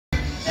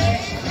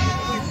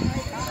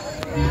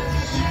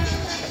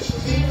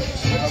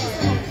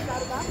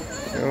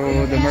So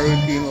the maroon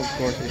team, of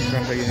course, is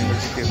from the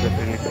University of the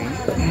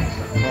Philippines.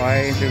 So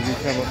I interviewed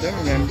some of the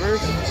members,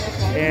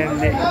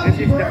 and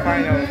this is the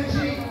final.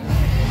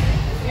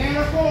 And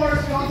of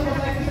course, we also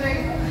would like to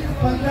say,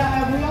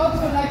 we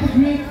also would like to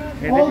greet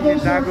all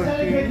those who are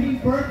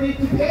celebrating birthday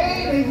today,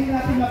 na hindi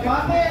natin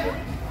nabate,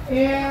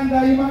 and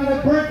yung mga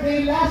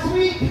nag-birthday last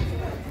week,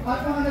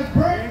 at mga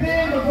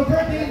nag-birthday,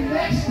 mag-birthday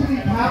next week.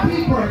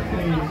 Happy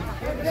birthday!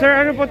 Sir,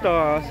 ano po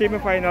to?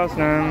 Semifinals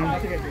ng...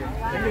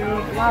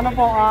 Ano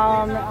po,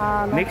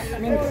 mix?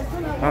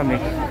 Ah,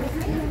 mix.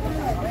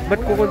 Ba't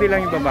kukundi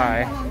lang yung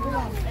babae?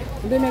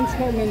 Hindi, men's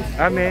po, men's.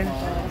 Ah, men?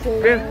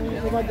 Kasi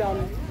yung iba dyan,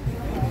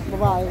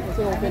 babae,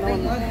 kasi open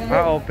naman.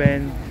 Ah,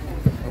 open.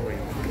 Okay.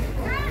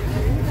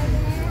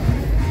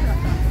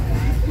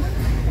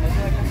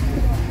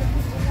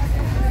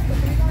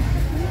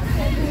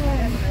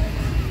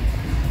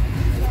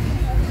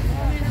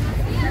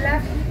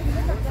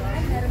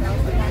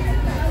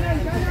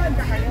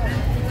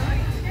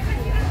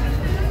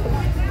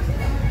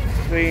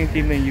 So yung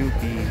team ng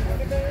UP,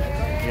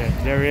 yes,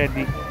 they're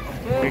ready.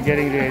 They're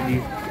getting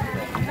ready.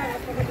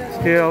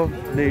 Still,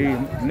 the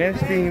men's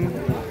team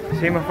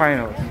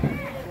semifinals.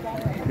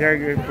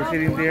 They're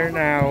proceeding there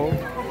now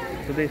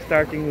to the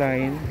starting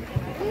line.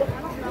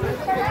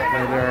 So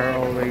there are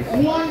always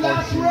one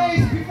last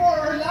race before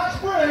our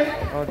last break.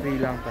 Oh, 3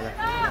 lang pala.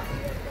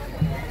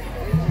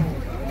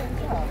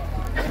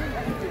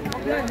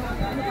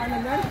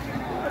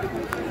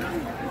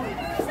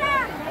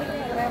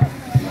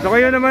 So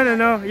kayo naman,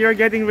 ano, you're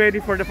getting ready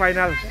for the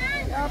finals?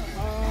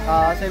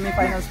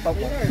 Semi-finals pa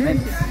po.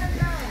 Men's.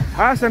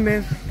 Ah, sa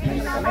men's.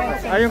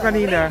 Ah, yung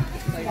kanina.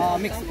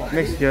 Mix po.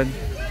 Mixed yun.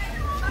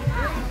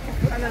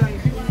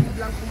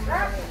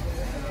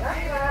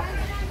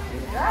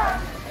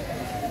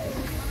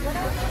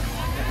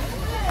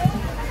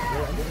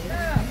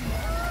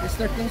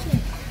 Start lang siya.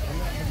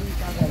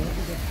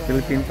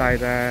 Philippine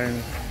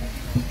Titans.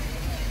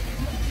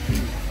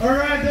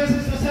 Alright, this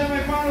is the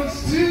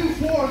semifinals 2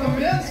 for the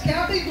men's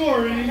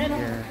category.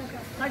 Yeah.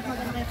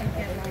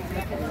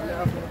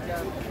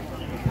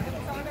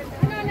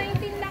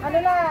 Ano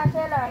na,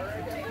 Shella?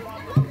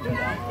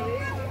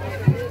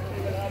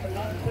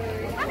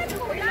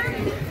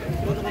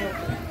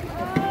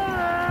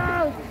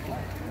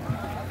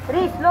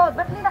 Riz, load.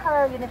 Ba't hindi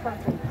naka-uniform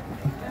siya?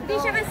 Hindi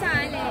siya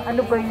kasali.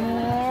 Ano ba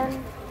yun?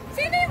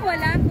 Sino yung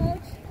wala,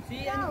 coach?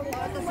 Si ano po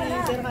ata si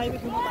Sir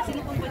Jaime pumunta. Sino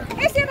po ba?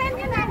 Eh, si Ren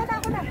yun na.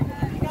 Ako na.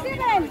 Si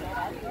Ren.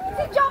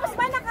 Si Jones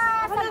ba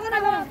nakasalita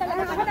na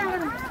talaga? Ako na.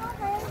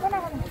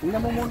 Tingnan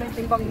mo muna yung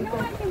timbang nito.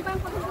 Timbang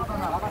ko.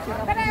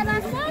 Pero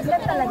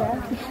tignan talaga.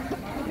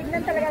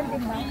 Tignan talaga ang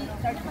timbang.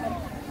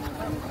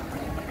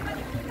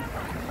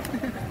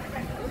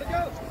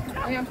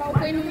 Ayan,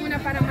 paupuin mo muna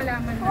para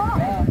malaman mo.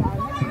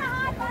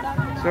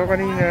 So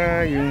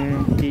kanina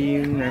yung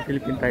team ng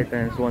Philippine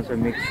Titans wants a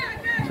mix.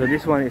 So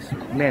this one is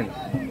men.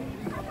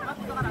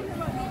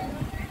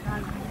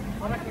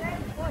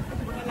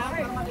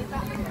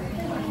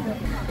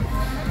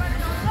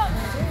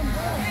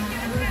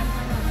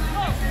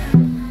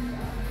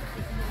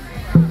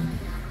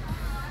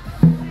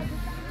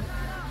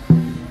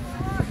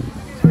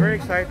 It's very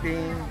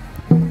exciting.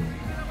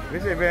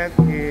 This event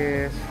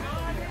is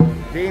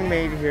being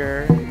made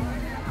here.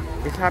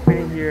 It's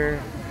happening here.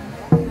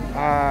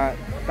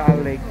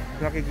 Taal Lake,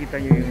 nakikita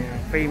nyo yung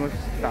famous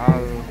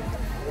Taal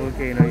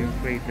volcano, yung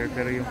crater,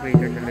 pero yung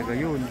crater talaga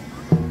yun,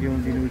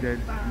 yung denuded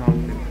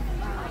mountain.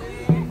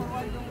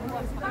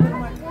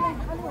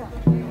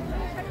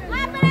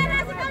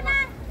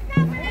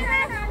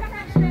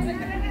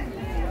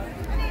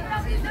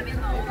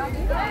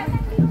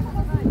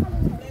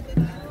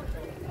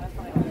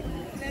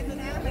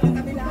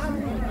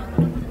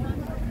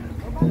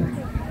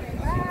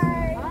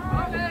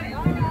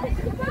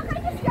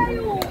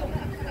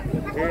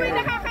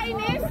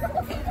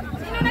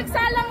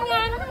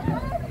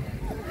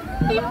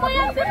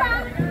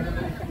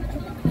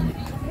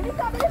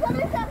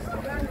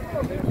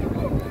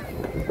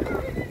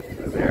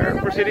 They're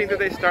proceeding to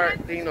the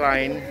starting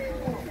line.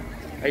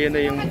 Ayun na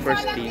yung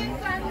first team.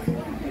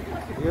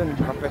 Yun,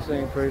 nakapes na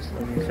yung first,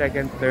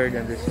 second, third,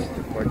 and this is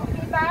the fourth.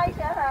 Bye,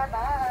 Sarah.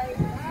 Bye.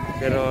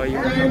 Pero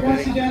yung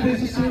Once again,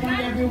 this is to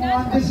remind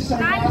everyone, this is our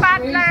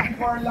last race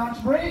before lunch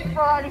break.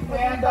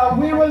 And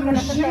we will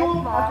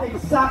resume at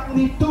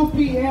exactly 2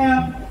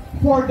 p.m.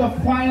 for the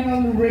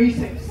final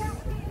races.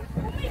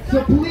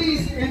 So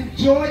please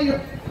enjoy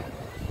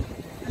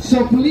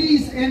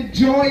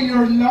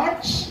your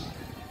lunch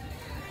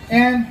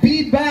and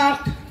be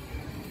back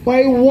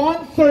by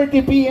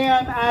 1:30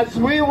 p.m. as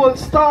we will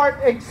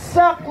start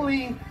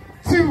exactly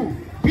 2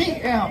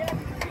 p.m.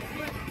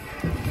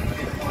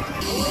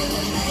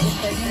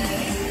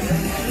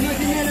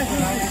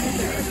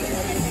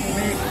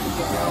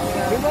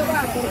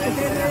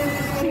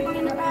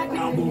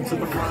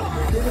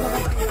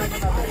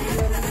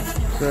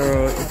 So,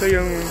 ito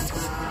yung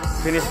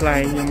finish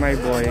line, yung my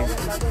boy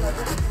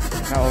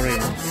na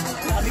orange.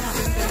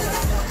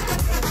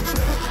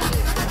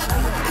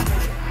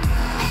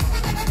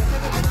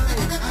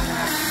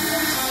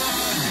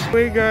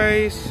 Anyway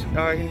guys,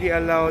 hindi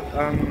allowed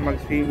ang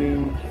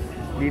mag-swimming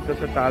dito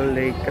sa Taal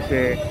Lake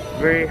kasi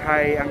very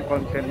high ang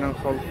content ng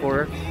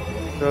sulfur.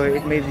 So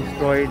it may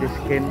destroy the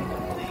skin.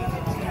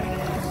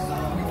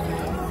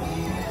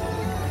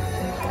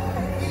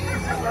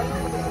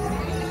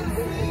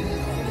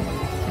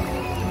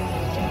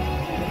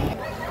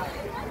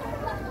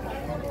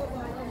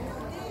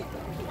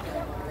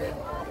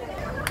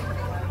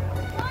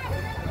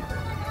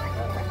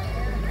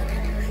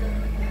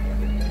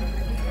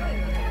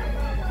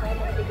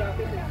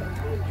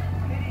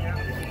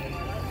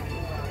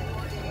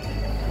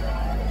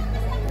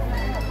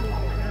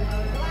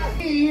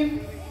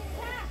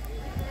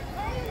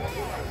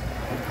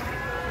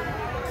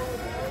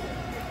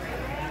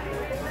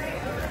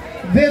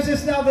 This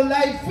is now the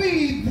live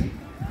feed.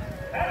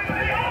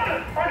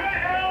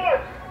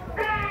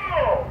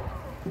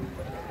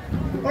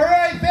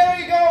 Alright, there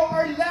you go.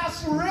 Our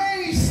last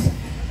race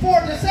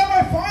for the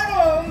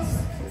semifinals.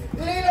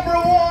 Lane number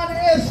 1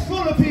 is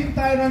Philippine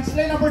Titans.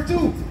 Lane number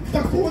 2,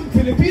 Dagun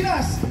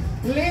Pilipinas.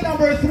 Lane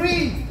number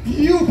 3,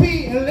 UP.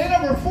 And lane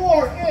number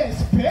 4 is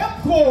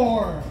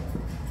Pepcor.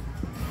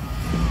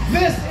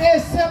 This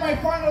is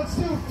semifinals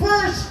 2.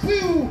 First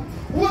 2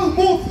 will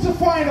move to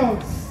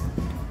finals.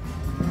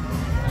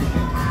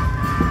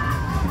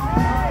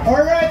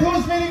 Alright,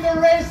 who's leading the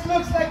race?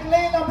 Looks like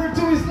lane number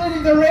 2 is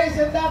leading the race,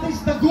 and that is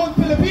Dagun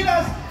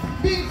Pilipinas,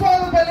 being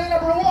followed by lane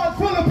number 1,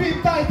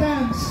 Philippine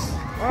Titans.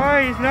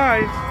 Oh, he's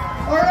nice.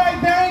 Alright,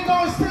 there you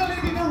go, still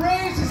leading the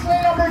race is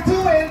lane number 2,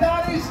 and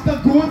that is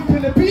Dagun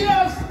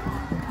Pilipinas,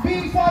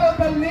 being followed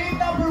by lane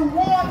number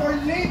 1 or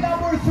lane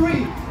number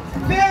 3.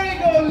 There you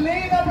go,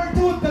 lane number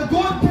 2,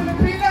 Dagun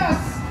Pilipinas,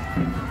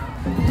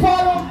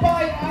 followed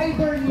by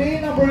either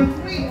lane number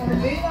 3 or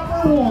lane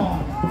number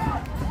 1.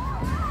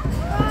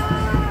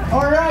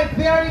 Alright,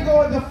 there you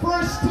go. The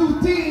first 2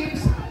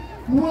 teams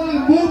will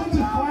move to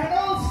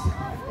finals,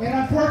 and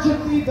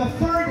unfortunately the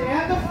third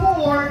and the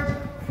fourth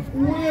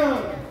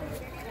will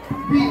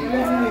be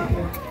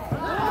eliminated.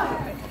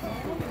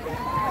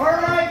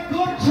 Alright,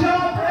 good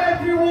job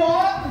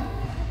everyone.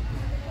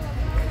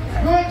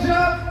 Good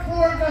job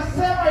for the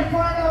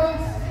semifinals.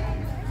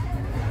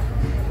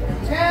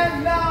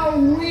 And now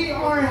we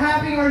are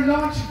having our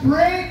lunch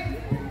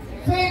break.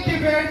 Thank you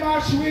very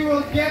much. We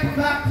will get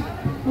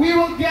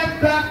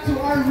back to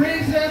our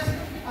races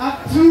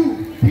at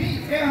 2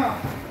 p.m.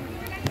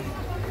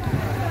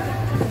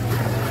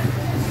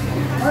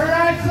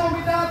 Alright, so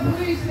with that,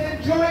 please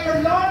enjoy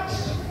your lunch.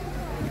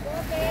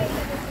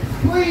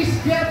 Please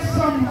get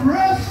some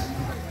rest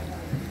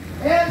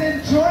and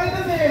enjoy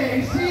the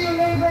day. See you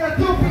later at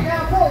 2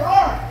 p.m. for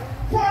our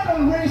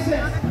final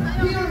races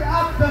here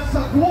at the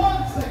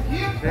Saguan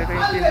Sagip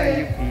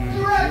Alay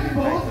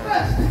Dragon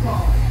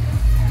Festival.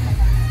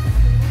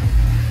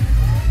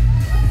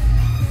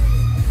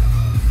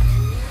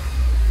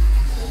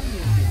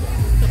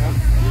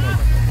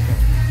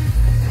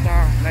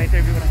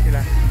 Na-interview ko na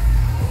sila.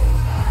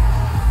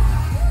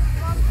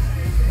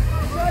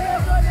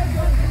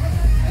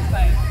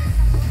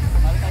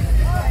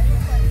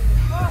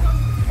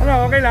 Ano,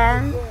 okay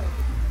lang.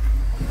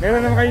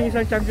 Meron naman kayong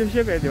isang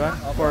championship di ba?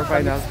 For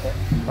finals.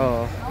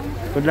 Oo.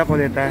 Good luck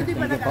ulit ha.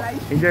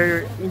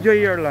 Enjoy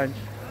your lunch.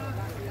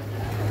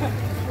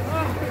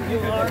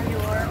 You are.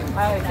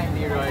 Hi, I'm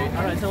Leroy.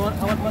 Alright, so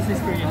what was the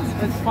experience?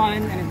 It's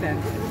fun and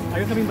intense. Are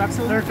you coming back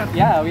soon?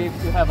 Yeah, we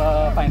have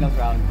a final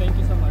round. Thank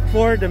you so much.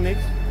 For the mix?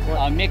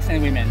 Mix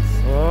and women's.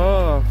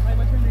 Oh. Hi,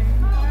 what's your name?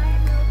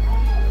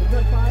 Did you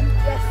have fun?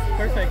 Yes.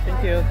 Perfect, thank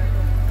you.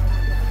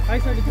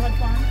 Hi sir, did you have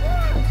fun?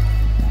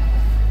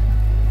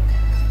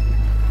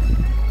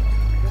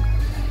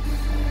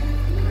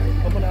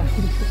 Opo na.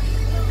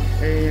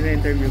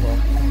 Na-interview ko.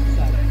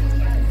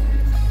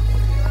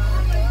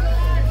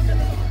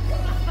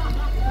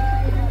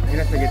 Yung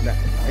nasa gitna.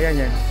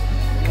 Ayan yan.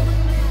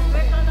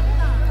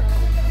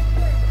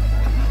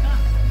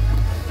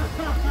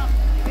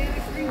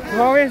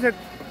 How is it?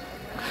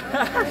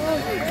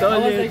 Solid. How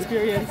was the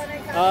experience?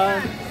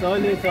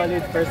 Solid.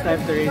 First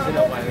time to race in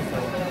a while.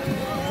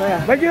 So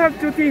yeah. But you have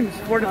 2 teams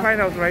for the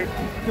finals, right?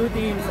 2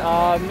 teams,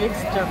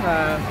 mixed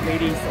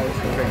ladies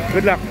also.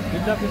 Good luck.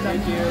 Good luck,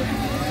 thank you.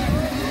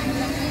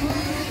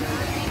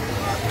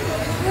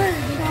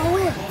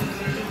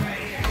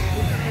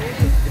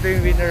 Ito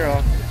yung winner,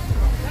 oh.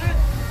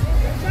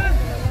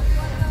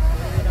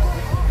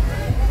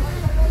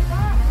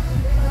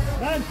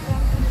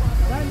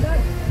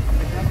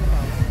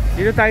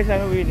 Dito tayo sa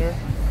winner.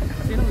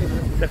 Sino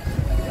winner?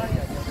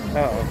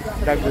 Oo,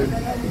 Dagun.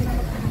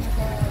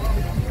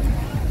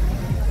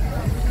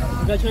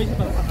 Congratulations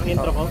ang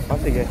intro ko. Oh,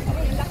 sige.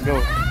 Go.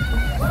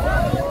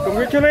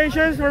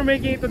 Congratulations for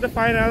making it to the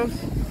finals.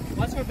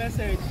 What's your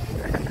message?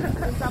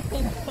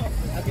 Captain.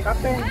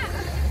 Captain.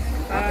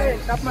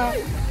 Kapma.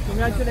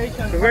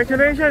 Congratulations.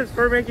 Congratulations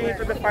for making it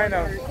to the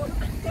finals.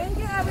 Thank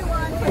you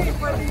everyone for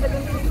supporting the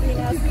Dagun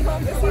Pilipinas. We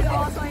hope to see you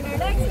also in our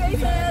next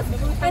races.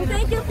 And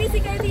thank you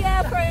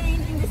PCKTF for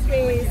arranging this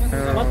race.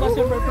 What was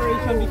your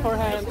preparation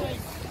beforehand?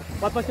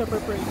 What was your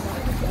preparation?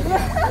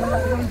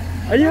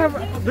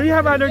 Do you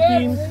have other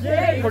teams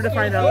for the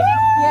final?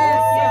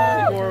 Yes.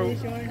 For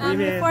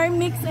women? For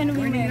mix and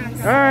women.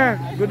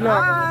 Good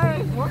luck.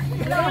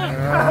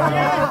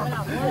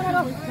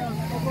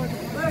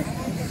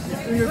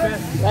 Do your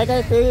best. Like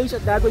I say, sa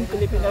Dagun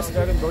Pilipinas,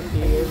 Dagun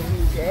team.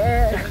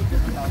 Yeah.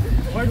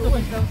 Where to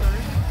push down, sir?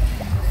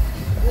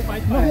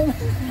 Fight.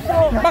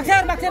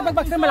 Bagser,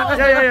 malakas.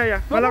 Yeah.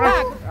 Malakas.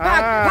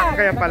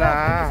 Kaya pala.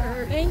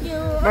 Thank you.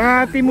 Mga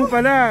team mo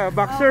pala,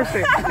 boxers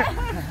eh.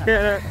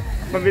 Kaya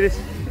mabilis.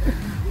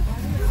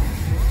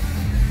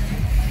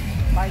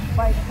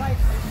 Fight.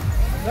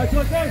 Let's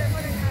go, sir.